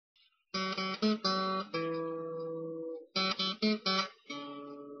Let's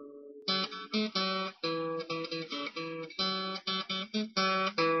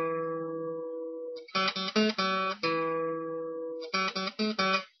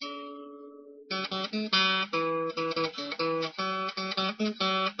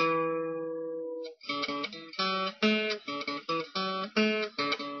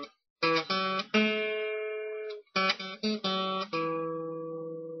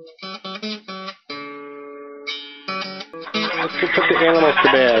go put the animals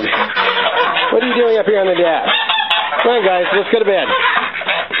to bed. What are you doing up here on the deck? Come on, guys, let's go to bed.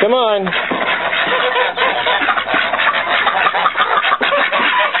 Come on.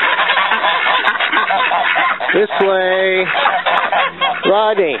 This way.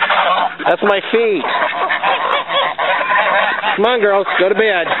 Rodney, that's my feet. Come on, girls, go to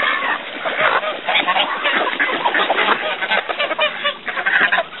bed.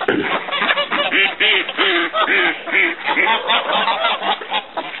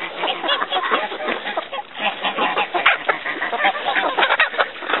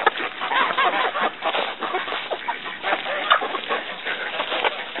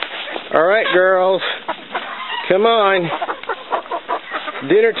 All right, girls, come on.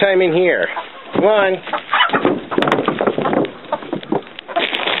 Dinner time in here. Come on.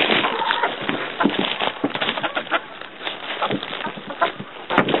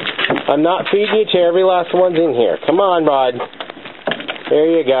 I'm not feeding you till every last one's in here. Come on, bud.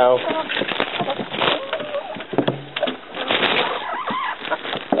 There you go.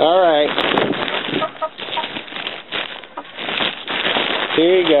 All right.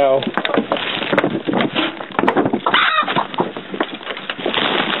 Here you go.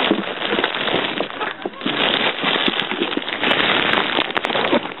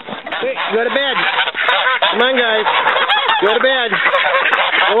 Hey, go to bed. Come on, guys. Go to bed.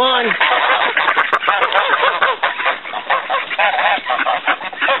 Go on.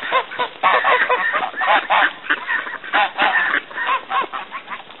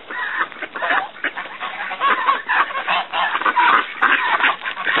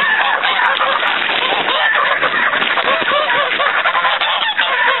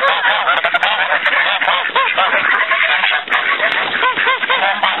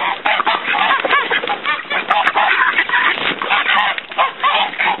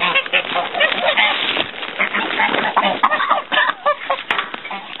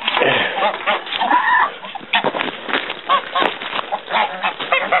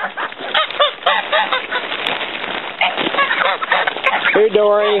 Hey,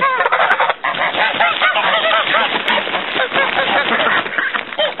 Dorey.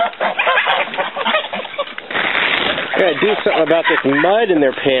 Gotta do something about this mud in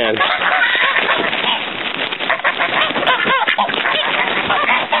their pan.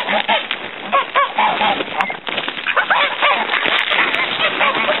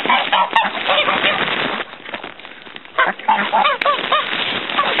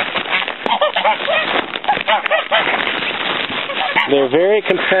 They're very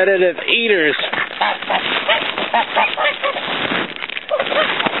competitive eaters.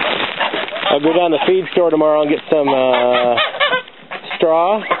 I'll go down to the feed store tomorrow and get some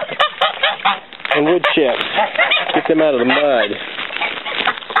straw and wood chips. Get them out of the mud.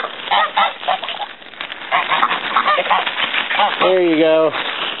 There you go.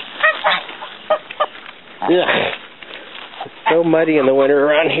 Ugh. It's so muddy in the winter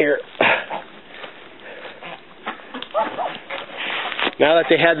around here. Now that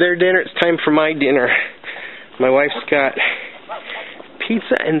they had their dinner, it's time for my dinner. My wife's got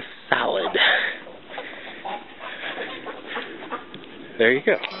pizza and salad. There you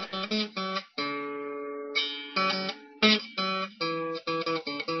go.